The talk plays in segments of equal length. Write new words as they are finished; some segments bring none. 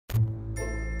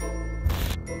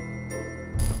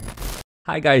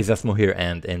Hi guys, Asmo here,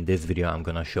 and in this video I'm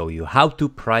gonna show you how to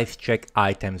price check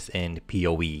items in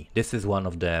POE. This is one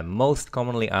of the most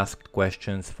commonly asked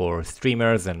questions for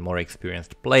streamers and more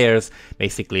experienced players.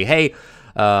 Basically, hey,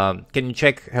 can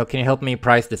you help me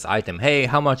price this item? Hey,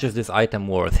 how much is this item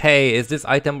worth? Hey, is this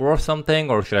item worth something,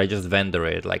 or should I just vendor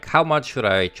it? Like, how much should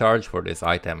I charge for this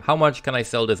item? How much can I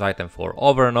sell this item for?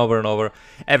 Over and over and over.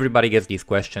 Everybody gets these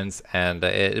questions, and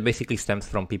it basically stems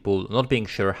from people not being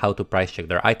sure how to price check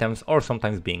their items, or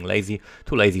sometimes being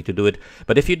too lazy to do it.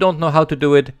 But if you don't know how to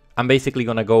do it, I'm basically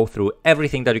gonna go through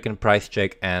everything that you can price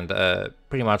check and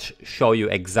pretty much show you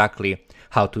exactly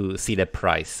how to see the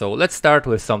price. So let's start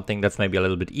with something that's maybe a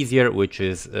little bit easier, which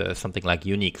is something like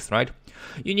uniques, right?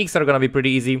 Uniques are gonna be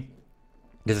pretty easy.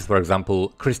 This is, for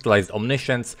example, crystallized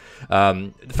omniscience.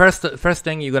 First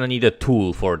thing, you're gonna need a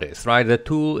tool for this, right? The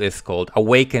tool is called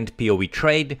Awakened POE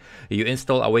Trade. You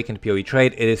install Awakened POE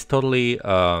Trade. It is totally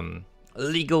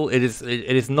legal. It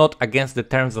is not against the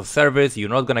terms of service. You're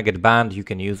not gonna get banned. You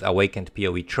can use Awakened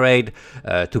POE Trade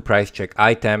to price check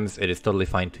items. It is totally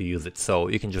fine to use it. So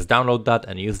you can just download that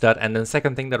and use that. And then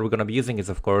second thing that we're gonna be using is,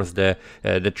 of course, the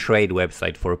trade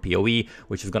website for POE,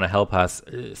 which is gonna help us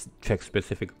check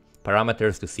specific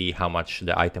parameters to see how much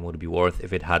the item would be worth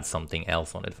if it had something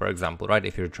else on it, for example, right?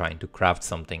 If you're trying to craft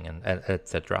something and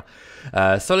etc.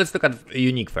 So let's look at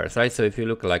unique first, right? So if you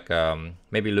look like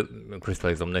maybe look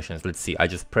crystallized omniscience, let's see. I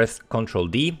just press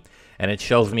Ctrl D and it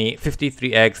shows me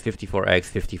 53x, 54x,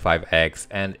 55x.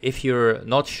 And if you're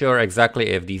not sure exactly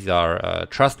if these are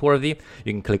trustworthy,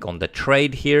 you can click on the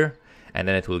trade here, and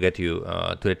then it will get you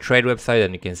to the trade website,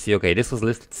 and you can see, okay, this was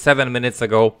listed 7 minutes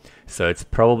ago, so it's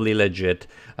probably legit.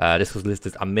 This was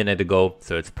listed a minute ago,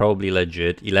 so it's probably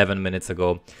legit. 11 minutes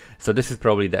ago, so this is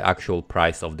probably the actual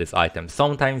price of this item.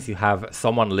 Sometimes you have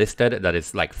someone listed that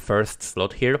is like first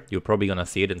slot here. You're probably gonna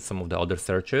see it in some of the other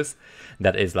searches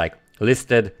that is like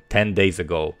listed 10 days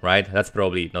ago, right? That's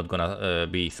probably not gonna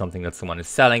be something that someone is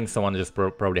selling. Someone just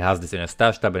probably has this in a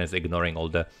stash tab and is ignoring all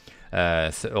the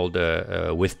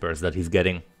whispers that he's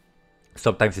getting.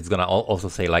 Sometimes it's gonna also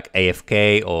say like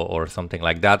AFK or something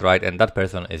like that, right? And that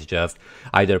person is just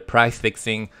either price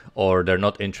fixing, or they're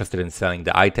not interested in selling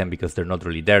the item because they're not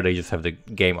really there. They just have the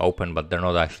game open, but they're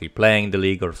not actually playing the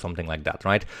league or something like that,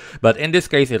 right? But in this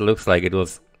case, it looks like it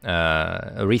was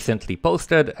recently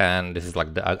posted, and this is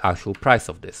like the actual price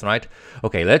of this, right?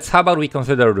 Okay, how about we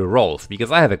consider the roles,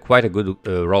 because I have quite a good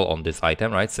role on this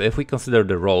item, right? So if we consider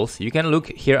the roles, you can look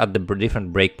here at the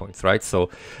different breakpoints, right?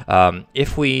 So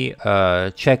if we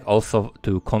check also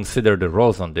to consider the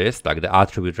roles on this, like the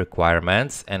attribute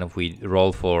requirements, and if we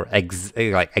roll for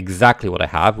exactly what I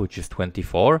have, which is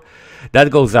 24, that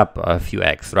goes up a few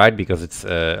x, right? Because it's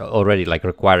already like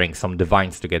requiring some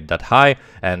divines to get that high,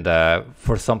 and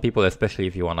for some people, especially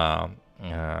if you wanna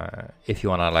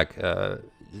like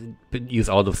use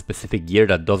a lot of specific gear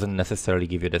that doesn't necessarily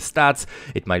give you the stats,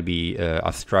 it might be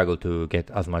a struggle to get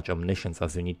as much omniscience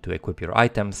as you need to equip your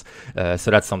items.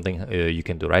 So that's something you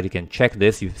can do, right? You can check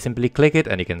this. You simply click it,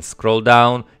 and you can scroll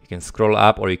down, you can scroll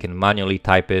up, or you can manually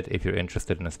type it if you're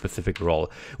interested in a specific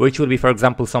role, which would be, for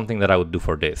example, something that I would do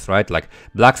for this, right? Like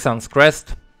Black Sun's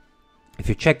Crest. If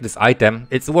you check this item,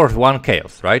 it's worth 1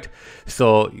 chaos, right?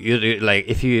 So like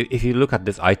if you look at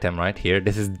this item right here,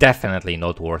 this is definitely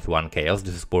not worth 1 chaos.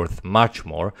 This is worth much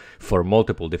more for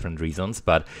multiple different reasons.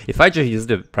 But if I just use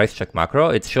the price check macro,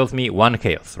 it shows me 1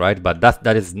 chaos, right? But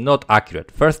that is not accurate.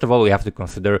 First of all, we have to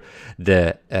consider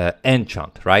the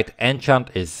enchant, right? Enchant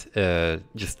is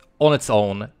just on its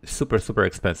own super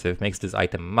expensive, makes this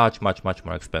item much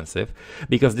more expensive,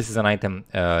 because this is an item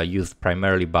used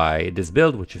primarily by this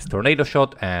build, which is Tornado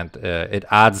Shot, and it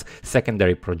adds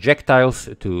secondary projectiles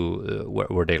to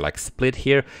where they like split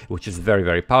here, which is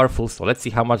very powerful. So let's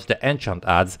see how much the enchant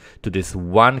adds to this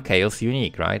 1 chaos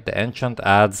unique, right? The enchant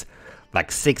adds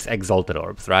like 6 exalted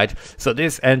orbs, right? So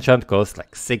this enchant costs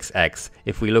like 6x.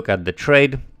 If we look at the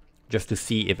trade, just to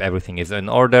see if everything is in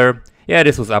order, yeah,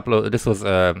 this was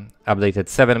updated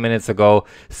 7 minutes ago,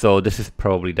 so this is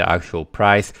probably the actual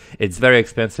price. It's very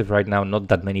expensive right now. Not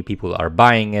that many people are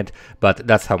buying it, but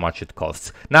that's how much it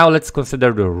costs. Now let's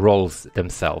consider the roles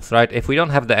themselves, right? If we don't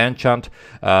have the enchant,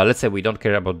 let's say we don't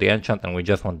care about the enchant and we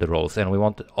just want the roles, and we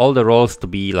want all the roles to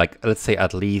be like, let's say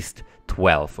at least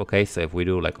 12. Okay, so if we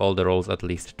do like all the roles at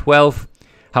least 12,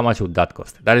 how much would that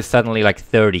cost? That is suddenly like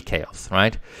 30 chaos,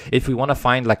 right? If we want to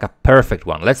find like a perfect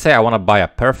one, let's say I want to buy a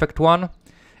perfect one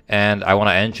and I want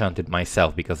to enchant it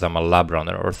myself because I'm a lab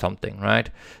runner or something, right?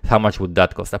 How much would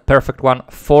that cost? A perfect one,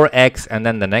 4x, and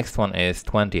then the next one is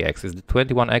 20x. Is the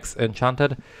 21x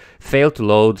enchanted? Failed to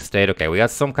load state. Okay, we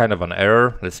got some kind of an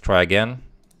error. Let's try again.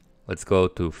 Let's go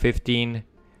to 15,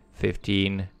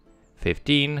 15,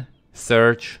 15,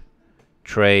 search,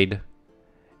 trade,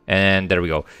 and there we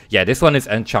go. Yeah, this one is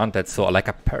enchanted, so like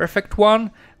a perfect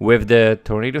one with the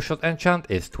tornado shot enchant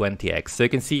is 20x. So you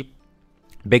can see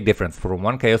big difference from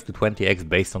 1 chaos to 20x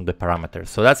based on the parameters.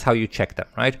 So that's how you check them,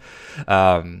 right?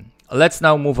 Let's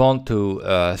now move on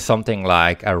to something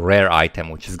like a rare item,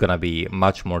 which is gonna be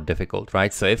much more difficult,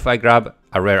 right? So if I grab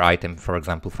a rare item, for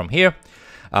example, from here,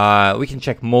 we can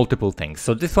check multiple things.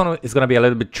 So this one is going to be a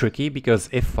little bit tricky because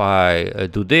if I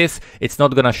do this, it's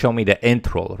not going to show me the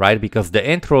int roll, right? Because the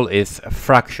int roll is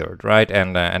fractured, right?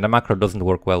 And the macro doesn't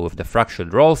work well with the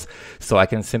fractured rolls. So I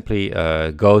can simply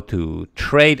go to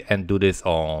trade and do this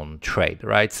on trade,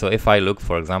 right? So if I look,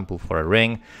 for example, for a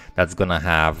ring that's going to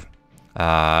have,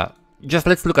 just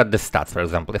let's look at the stats, for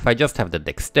example. If I just have the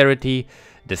dexterity,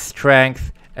 the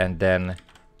strength, and then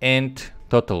int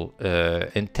total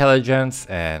intelligence,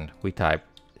 and we type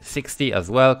 60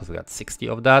 as well because we got 60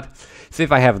 of that. So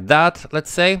if I have that, let's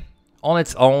say on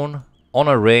its own on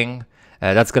a ring,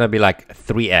 that's gonna be like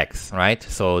 3x, right?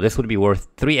 So this would be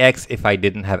worth 3x if I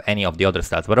didn't have any of the other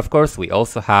stats. But of course we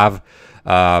also have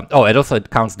oh, it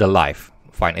counts the life.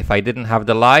 Fine. If I didn't have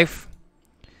the life,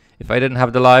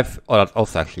 oh, that's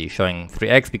also actually showing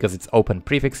 3x because it's open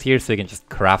prefix here, so you can just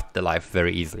craft the life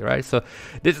very easily, right? So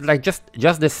this is like just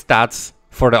the stats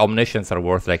for the omniscience are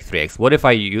worth like 3x. What if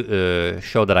I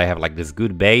show that I have like this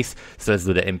good base? So let's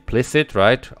do the implicit,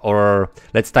 right? Or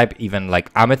let's type even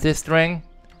like amethyst ring.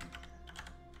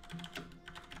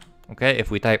 Okay,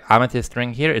 if we type amethyst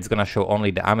ring here, it's gonna show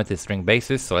only the amethyst ring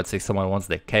bases. So let's say someone wants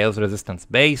the chaos resistance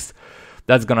base.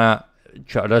 That's gonna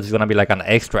be like an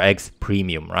extra X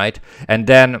premium, right? And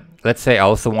then let's say I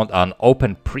also want an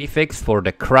open prefix for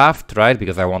the craft, right?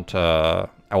 Because I want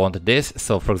this.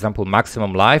 So for example,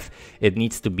 maximum life, it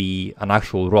needs to be an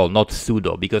actual roll, not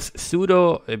pseudo, because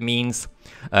pseudo means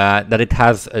that it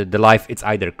has the life, it's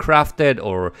either crafted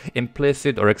or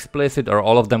implicit or explicit or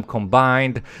all of them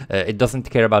combined. It doesn't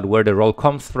care about where the roll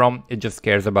comes from. It just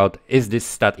cares about, is this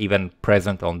stat even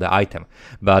present on the item?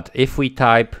 But if we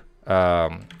type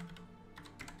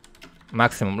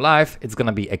maximum life, it's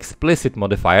gonna be explicit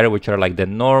modifier, which are like the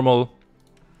normal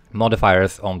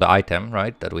modifiers on the item,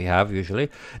 right, that we have usually,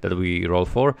 that we roll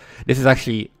for. This is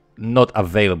actually not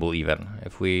available even.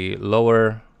 If we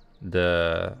lower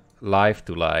the life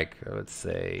to like, let's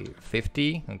say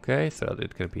 50, okay, so that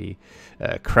it can be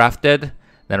crafted,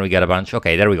 then we get a bunch.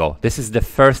 Okay, there we go. This is the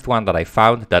first one that I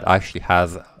found that actually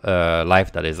has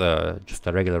life that is just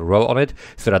a regular roll on it,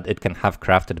 so that it can have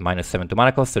crafted -7 to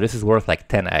mana cost. So this is worth like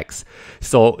 10x.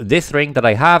 So this ring that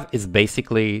I have is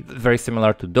basically very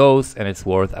similar to those, and it's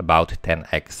worth about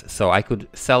 10x. So I could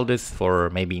sell this for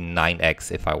maybe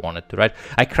 9x if I wanted to, right?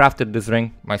 I crafted this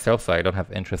ring myself, so I don't have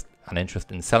an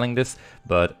interest in selling this,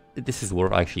 but this is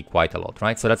worth actually quite a lot,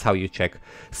 right? So that's how you check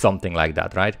something like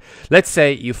that, right? Let's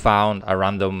say you found a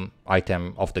random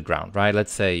item off the ground, right?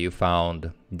 Let's say you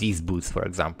found these boots, for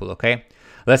example, okay?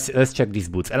 Let's check these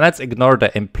boots, and let's ignore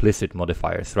the implicit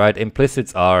modifiers, right?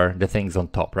 Implicits are the things on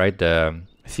top, right? The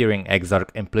Searing Exarch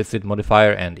implicit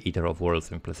modifier and Eater of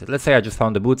Worlds implicit. Let's say I just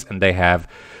found the boots and they have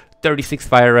 36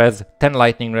 fire res, 10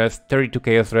 lightning res, 32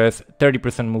 chaos res,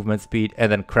 30% movement speed,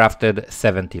 and then crafted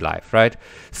 70 life, right?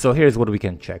 So here's what we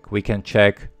can check. We can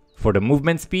check for the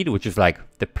movement speed, which is like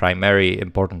the primary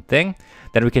important thing.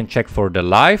 Then we can check for the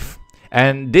life.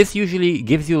 And this usually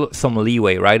gives you some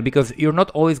leeway, right? Because you're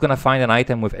not always going to find an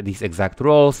item with these exact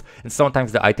rolls. And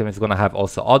sometimes the item is going to have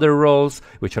also other rolls,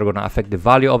 which are going to affect the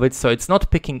value of it. So it's not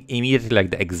picking immediately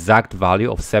like the exact value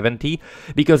of 70.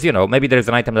 Because, you know, maybe there's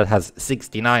an item that has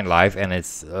 69 life and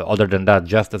it's other than that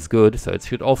just as good. So it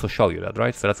should also show you that,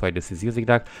 right? So that's why this is using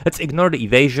that. Let's ignore the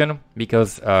evasion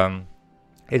because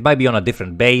it might be on a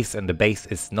different base, and the base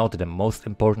is not the most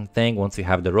important thing once you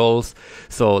have the rolls.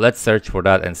 So let's search for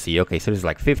that and see. Okay, so there's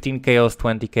like 15 chaos,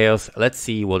 20 chaos. Let's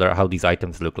see how these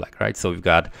items look like, right? So we've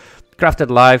got crafted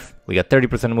life, we got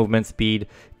 30% movement speed,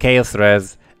 chaos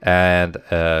res, and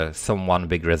some one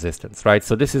big resistance, right?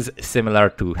 So this is similar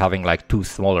to having like 2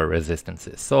 smaller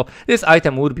resistances. So this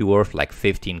item would be worth like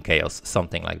 15 chaos,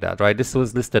 something like that, right? This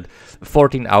was listed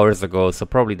 14 hours ago, so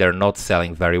probably they're not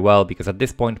selling very well because at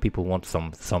this point people want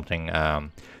something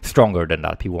stronger than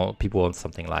that. People want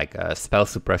something like spell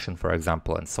suppression, for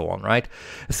example, and so on, right?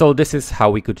 So this is how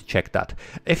we could check that.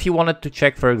 If you wanted to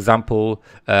check, for example,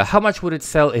 how much would it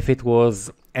sell if it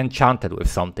was enchanted with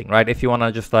something, right? If you want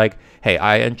to just like, hey,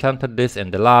 I enchanted this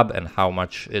in the lab, and how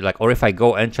much, like, or if I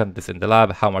go enchant this in the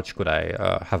lab, how much could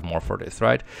I have more for this,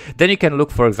 right? Then you can look,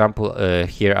 for example,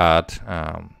 here at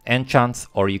enchants,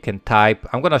 or you can type,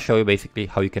 I'm going to show you basically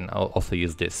how you can also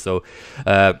use this. So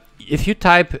if you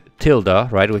type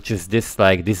tilde, right, which is this,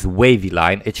 like this wavy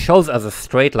line, it shows as a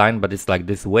straight line, but it's like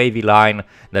this wavy line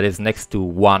that is next to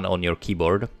 1 on your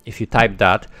keyboard. If you type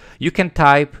that, you can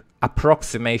type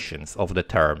approximations of the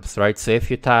terms, right? So if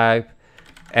you type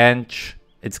ench,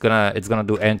 it's gonna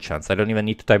do enchants. I don't even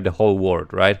need to type the whole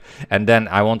word, right? And then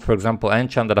I want, for example,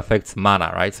 enchant that affects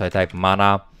mana, right? So I type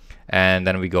mana, and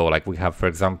then we go, like, we have, for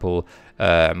example,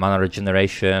 mana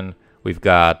regeneration. We've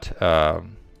got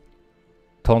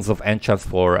tons of enchants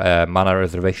for mana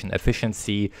reservation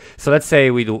efficiency. So let's say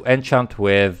we do enchant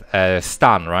with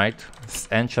stun, right?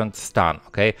 Enchant stun,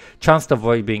 okay? Chance to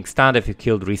avoid being stunned if you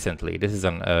killed recently. This is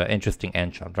an interesting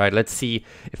enchant, right? Let's see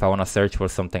if I want to search for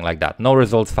something like that. No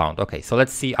results found. Okay, so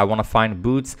let's see. I want to find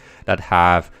boots that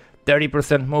have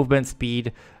 30% movement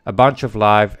speed, a bunch of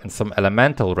life, and some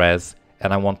elemental res.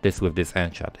 And I want this with this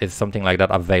enchant. Is something like that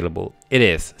available? It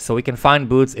is. So we can find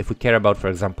boots if we care about, for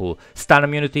example, stun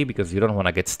immunity, because you don't want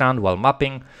to get stunned while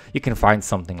mapping. You can find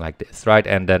something like this, right?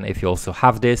 And then if you also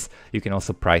have this, you can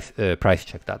also price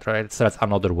check that, right? So that's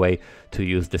another way to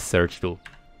use the search tool.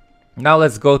 Now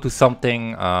let's go to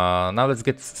something, now let's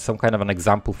get some kind of an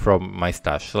example from my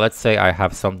stash. So let's say I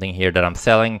have something here that I'm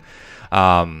selling.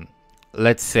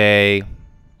 Let's say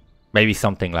maybe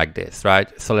something like this, right?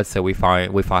 So let's say if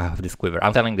I have this quiver,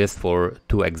 I'm selling this for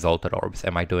 2 exalted orbs.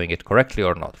 Am I doing it correctly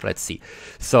or not? Let's see.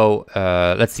 So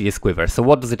let's see this quiver. So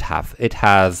what does it have? It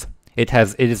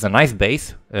is a nice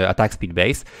base, attack speed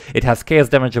base. It has chaos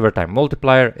damage over time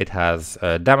multiplier. It has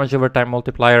damage over time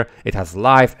multiplier. It has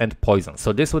life and poison.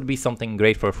 So this would be something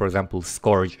great for example,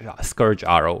 Scourge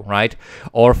arrow, right?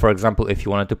 Or for example, if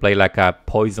you wanted to play like a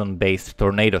poison based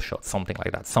tornado shot, something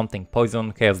like that, something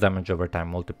poison, chaos damage over time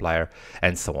multiplier,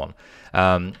 and so on.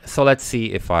 So let's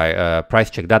see if I price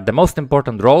check that. The most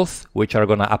important rolls, which are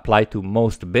gonna apply to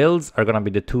most builds, are gonna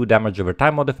be the 2 damage over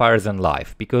time modifiers and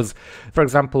life, because for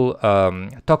example,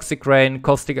 Toxic Rain,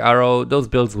 Caustic Arrow, those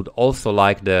builds would also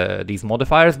like these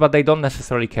modifiers, but they don't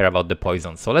necessarily care about the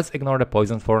poison. So let's ignore the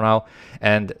poison for now,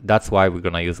 and that's why we're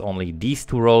gonna use only these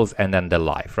 2 rolls and then the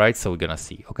life, right? So we're gonna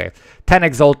see, okay, 10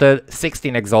 exalted,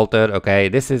 16 exalted, okay,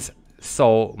 this is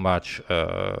so much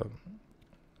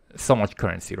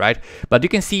currency, right? But you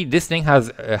can see this thing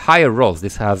has higher rolls.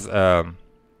 This has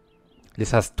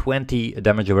 20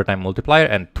 damage over time multiplier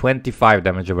and 25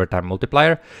 damage over time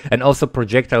multiplier, and also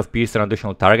projectiles pierce an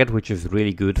additional target, which is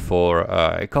really good for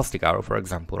a Caustic Arrow, for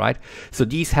example, right? So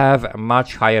these have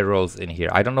much higher rolls in here.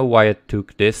 I don't know why it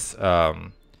took this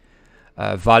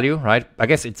value, right? I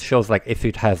guess it shows like if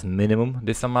it has minimum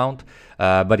this amount,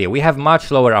 but yeah, we have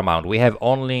much lower amount. We have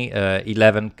only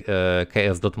 11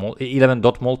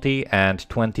 dot multi and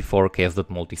 24 chaos dot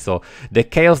multi. So the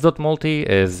chaos dot multi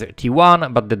is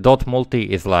T1, but the dot multi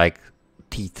is like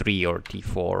T3 or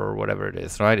T4 or whatever it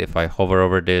is, right? If I hover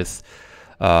over this,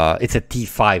 it's a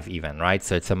T5 even, right?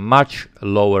 So it's a much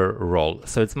lower roll.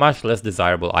 So it's much less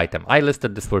desirable item. I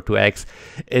listed this for 2x.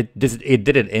 It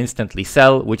didn't instantly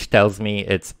sell, which tells me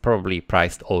it's probably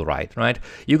priced all right, right?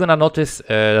 You're gonna notice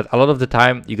that a lot of the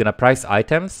time you're gonna price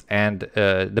items, and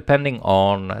depending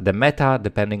on the meta,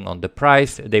 depending on the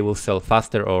price, they will sell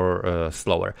faster or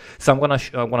slower. So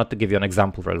I wanted to give you an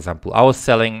example. For example, I was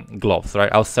selling gloves,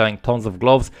 right? I was selling tons of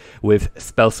gloves with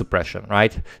spell suppression,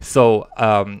 right? So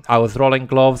I was rolling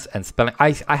gloves and spelling.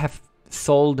 I have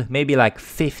sold maybe like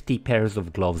 50 pairs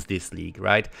of gloves this league,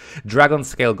 right? Dragon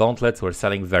scale gauntlets were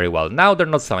selling very well. Now they're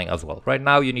not selling as well. Right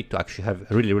now you need to actually have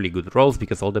really good rolls,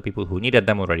 because all the people who needed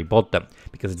them already bought them,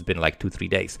 because it's been like 2-3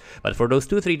 days. But for those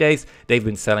 2-3 days, they've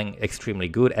been selling extremely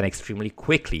good and extremely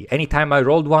quickly. Anytime I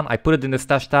rolled one, I put it in the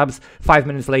stash tabs, 5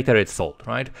 minutes later it's sold,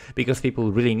 right? Because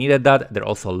people really needed that. They're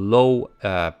also low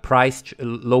price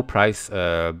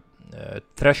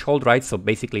threshold, right? So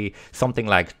basically something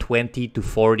like 20 to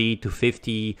 40 to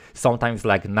 50, sometimes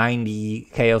like 90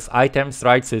 chaos items,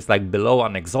 right? So it's like below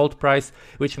an exalt price,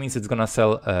 which means it's gonna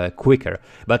sell quicker.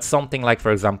 But something like,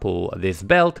 for example, this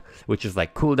belt, which is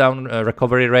like cooldown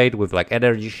recovery rate with like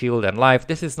energy shield and life,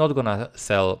 this is not gonna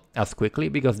sell as quickly,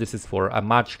 because this is for a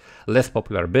much less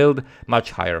popular build,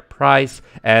 much higher price,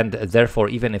 and therefore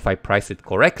even if I price it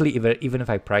correctly, even if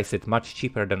I price it much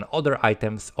cheaper than other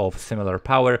items of similar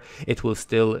power, it will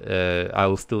still I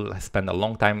will still spend a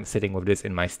long time sitting with this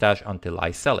in my stash until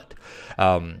I sell it.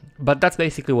 But that's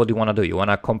basically what you want to do. You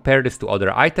want to compare this to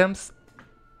other items,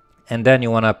 and then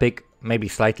you want to pick maybe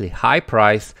slightly high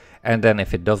price and then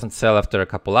if it doesn't sell after a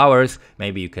couple hours,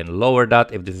 maybe you can lower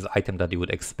that if this is an item that you would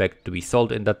expect to be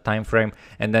sold in that time frame,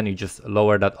 and then you just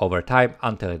lower that over time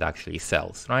until it actually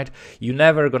sells, right? You're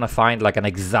never gonna find like an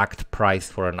exact price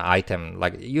for an item.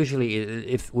 Like usually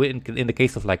if in the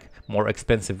case of like more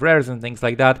expensive rares and things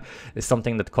like that, it's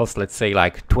something that costs, let's say,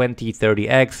 like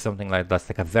 20-30x, something like that's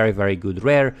like a very good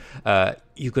rare.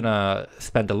 You're gonna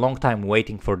spend a long time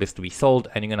waiting for this to be sold,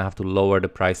 and you're gonna have to lower the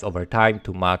price over time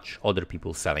to match other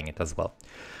people selling it as well.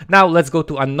 Now let's go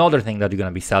to another thing that you're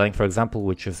gonna be selling, for example,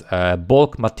 which is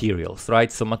bulk materials,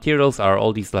 right? So materials are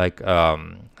all these like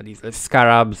these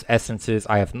scarabs, essences.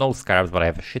 I have no scarabs, but I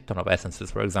have a shit ton of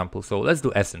essences, for example. So let's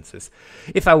do essences.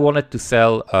 If I wanted to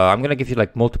sell, I'm gonna give you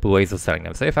like multiple ways of selling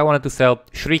them. So if I wanted to sell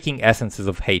shrieking essences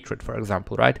of hatred, for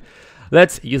example, right?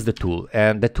 Let's use the tool,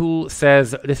 and the tool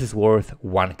says this is worth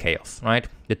 1 chaos, right?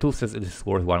 The tool says this is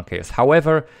worth 1 chaos.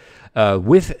 However,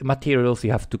 with materials,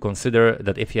 you have to consider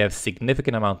that if you have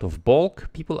significant amount of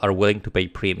bulk, people are willing to pay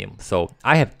premium. So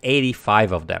I have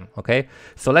 85 of them, okay?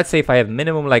 So let's say if I have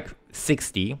minimum like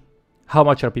 60, how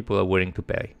much are people willing to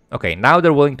pay? Okay, now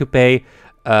they're willing to pay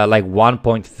like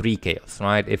 1.3 chaos,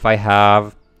 right? If I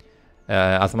have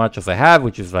as much as I have,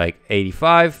 which is like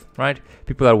 85, right?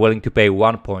 People are willing to pay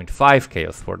 1.5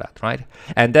 chaos for that, right?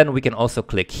 And then we can also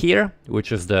click here,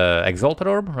 which is the Exalted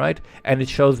Orb, right? And it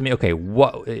shows me, okay,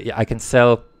 what I can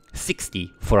sell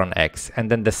 60 for an X, and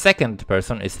then the second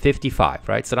person is 55,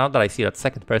 right? So now that I see that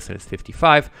second person is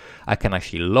 55, I can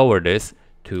actually lower this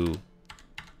to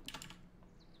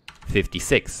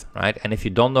 56, right? And if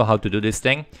you don't know how to do this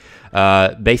thing,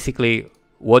 basically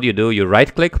what you do, you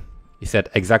right click, you set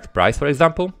exact price, for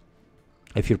example,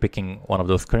 if you're picking one of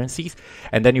those currencies,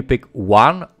 and then you pick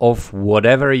one of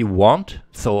whatever you want.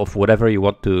 So of whatever you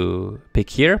want to pick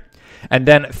here, and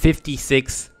then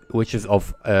 56, which is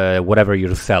of whatever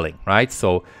you're selling, right?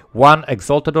 So one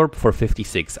Exalted Orb for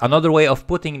 56. Another way of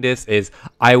putting this is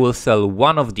I will sell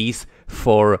one of these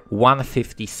for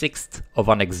 1/56th of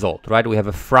an Exalt, right? We have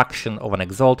a fraction of an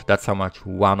Exalt. That's how much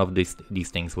one of these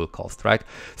things will cost, right?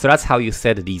 So that's how you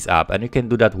set these up, and you can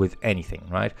do that with anything,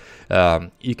 right?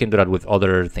 You can do that with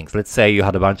other things. Let's say you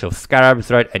had a bunch of scarabs,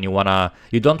 right? And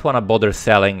you don't wanna bother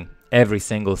selling every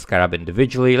single scarab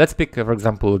individually. Let's pick, for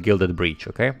example, Gilded Breach,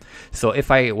 okay? So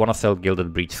if I wanna sell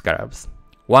Gilded Breach scarabs,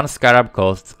 one scarab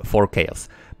costs 4 chaos,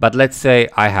 but let's say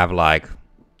I have like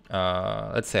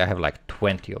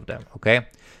 20 of them, okay?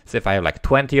 So if I have like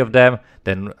 20 of them,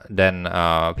 then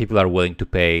people are willing to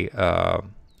pay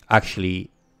actually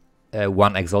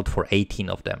 1 Exalt for 18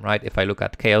 of them, right? If I look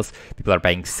at chaos, people are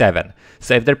paying 7.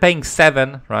 So if they're paying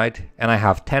 7, right, and I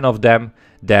have 10 of them,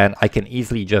 then I can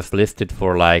easily just list it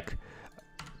for like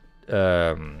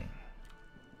 10,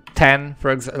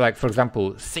 for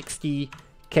example, 60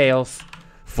 chaos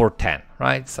for 10,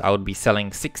 right? So I would be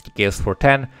selling 60 chaos for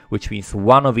 10, which means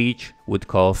one of each would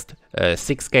cost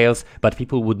 6 chaos, but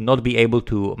people would not be able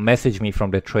to message me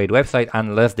from the trade website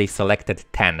unless they selected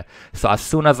 10. So as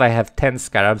soon as I have 10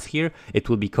 scarabs here, it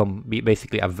will be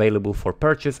basically available for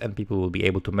purchase, and people will be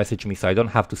able to message me, so I don't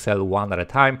have to sell one at a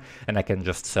time, and I can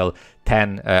just sell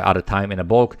 10 at a time in a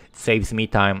bulk. It saves me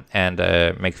time and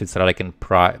makes it so that I can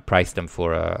price them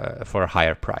for a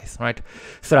higher price, right?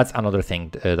 So that's another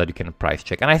thing that you can price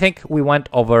check. And I think we went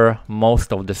over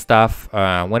most of the stuff.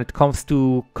 When it comes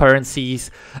to currencies,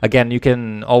 again, you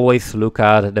can always look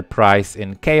at the price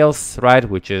in chaos, right?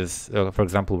 Which is, for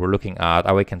example, we're looking at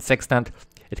Awakened Sextant.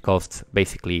 It costs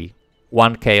basically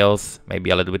 1 chaos,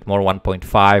 maybe a little bit more,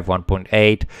 1.5,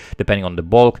 1.8, depending on the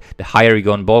bulk. The higher you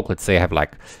go in bulk, let's say I have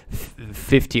like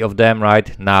 50 of them,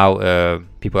 right? Now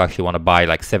people actually want to buy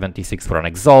like 76 for an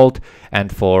Exalt,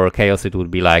 and for chaos it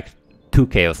would be like 2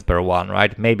 chaos per one,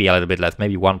 right? Maybe a little bit less,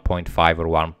 maybe 1.5 or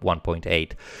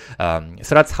 1.8.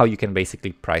 So that's how you can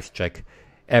basically price check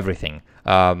everything.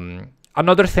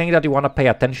 Another thing that you want to pay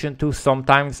attention to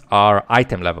sometimes are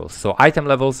item levels. So item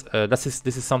levels, this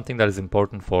is something that is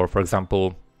important for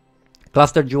example,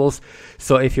 cluster jewels.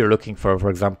 So if you're looking for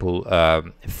example,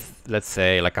 let's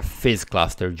say like a Fizz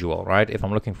cluster jewel, right? If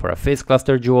I'm looking for a Fizz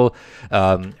cluster jewel,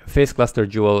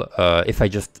 if I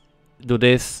just do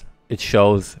this, it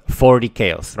shows 40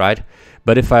 chaos, right?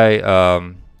 But if I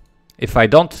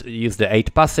don't use the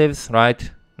 8 passives,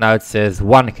 right? Now it says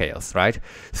 1 chaos, right?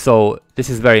 So this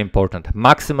is very important.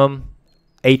 Maximum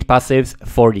 8 passives,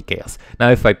 40 chaos. Now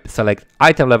if I select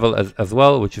item level as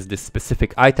well, which is this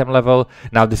specific item level,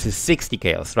 now this is 60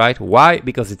 chaos, right? Why?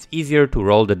 Because it's easier to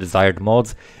roll the desired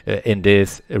mods in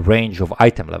this range of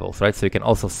item levels, right? So you can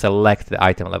also select the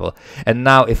item level. And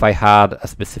now if I had a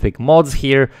specific mods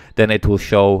here, then it will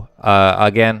show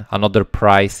again another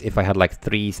price. If I had like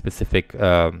 3 specific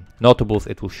notables,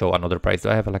 it will show another price. Do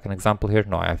I have like an example here?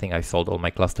 No, I think I sold all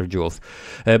my cluster jewels.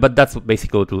 But that's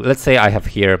basically what let's say I have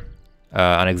here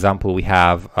an example. We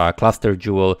have a cluster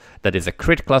jewel that is a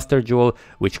crit cluster jewel,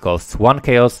 which costs 1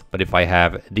 chaos, but if I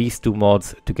have these 2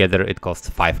 mods together, it costs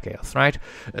 5 chaos, right?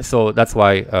 So that's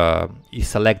why you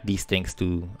select these things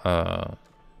to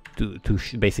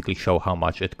basically show how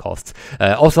much it costs.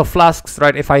 Also flasks,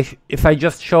 right? If I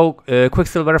just show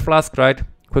Quicksilver flask, right?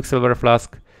 Quicksilver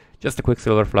flask, just a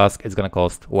Quicksilver flask, it's gonna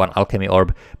cost 1 alchemy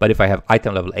orb. But if I have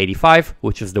item level 85,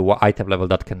 which is the item level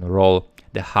that can roll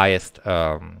the highest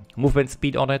movement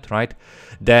speed on it, right?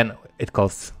 Then it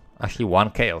costs actually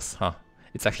 1 chaos, huh?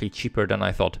 It's actually cheaper than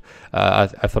I thought. I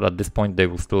thought at this point they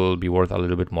will still be worth a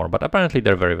little bit more, but apparently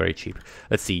they're very, very cheap.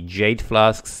 Let's see, jade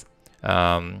flasks.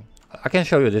 I can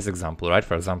show you this example, right?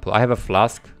 For example, I have a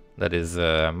flask that is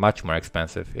much more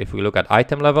expensive. If we look at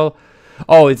item level,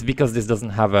 oh, it's because this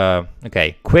doesn't have a,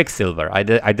 okay, Quicksilver. I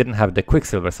didn't have the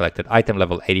Quicksilver selected. Item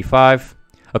level 85.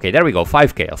 Okay, there we go,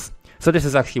 5 chaos. So this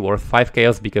is actually worth 5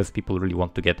 chaos because people really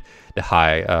want to get the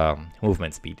high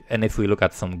movement speed. And if we look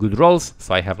at some good rolls,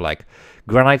 so I have like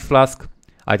Granite Flask,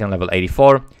 item level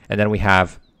 84, and then we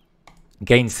have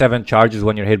gain 7 charges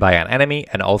when you're hit by an enemy,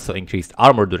 and also increased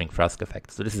armor during flask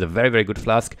effect. So this is a very, very good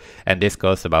flask, and this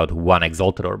costs about 1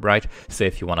 exalted orb, right? So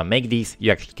if you want to make these,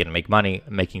 you actually can make money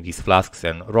making these flasks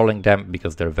and rolling them,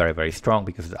 because they're very, very strong,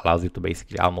 because it allows you to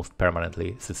basically almost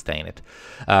permanently sustain it.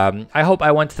 I hope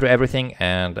I went through everything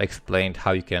and explained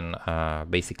how you can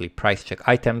basically price check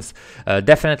items.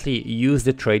 Definitely use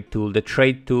the trade tool. The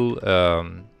trade tool,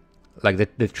 like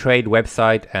the trade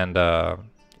website, and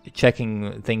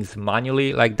checking things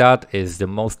manually like that is the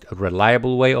most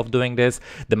reliable way of doing this.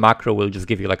 The macro will just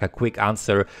give you like a quick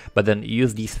answer, but then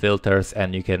use these filters,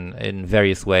 and you can in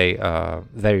various ways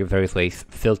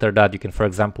filter that. You can, for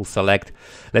example, select,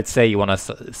 let's say you want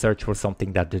to search for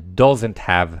something that doesn't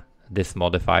have this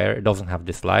modifier, it doesn't have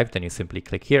this life, then you simply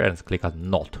click here and click on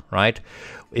not, right?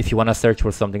 If you want to search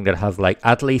for something that has like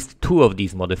at least 2 of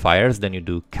these modifiers, then you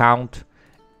do count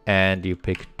and you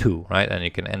pick 2, right? And you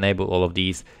can enable all of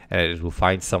these, and it will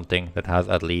find something that has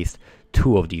at least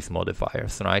 2 of these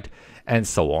modifiers, right? And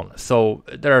so on. So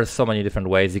there are so many different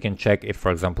ways. You can check if,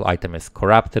 for example, item is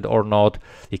corrupted or not.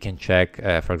 You can check,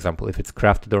 for example, if it's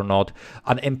crafted or not.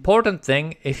 An important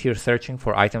thing, if you're searching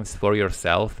for items for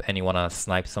yourself and you want to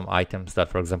snipe some items that,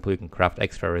 for example, you can craft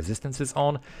extra resistances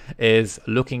on, is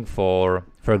looking for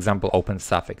example, open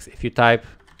suffix. If you type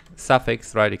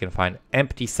suffix, right, you can find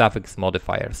empty suffix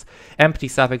modifiers. Empty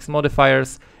suffix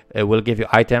modifiers will give you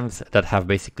items that have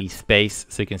basically space.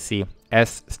 So you can see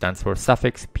S stands for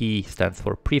suffix, P stands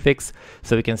for prefix.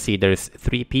 So we can see there's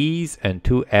 3 P's and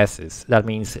 2 S's. That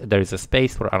means there is a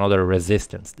space for another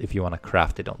resistance if you want to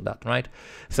craft it on that, right?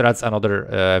 So that's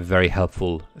another very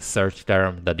helpful search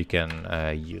term that you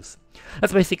can use.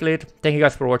 That's basically it. Thank you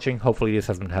guys for watching. Hopefully this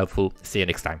has been helpful. See you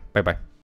next time. Bye bye.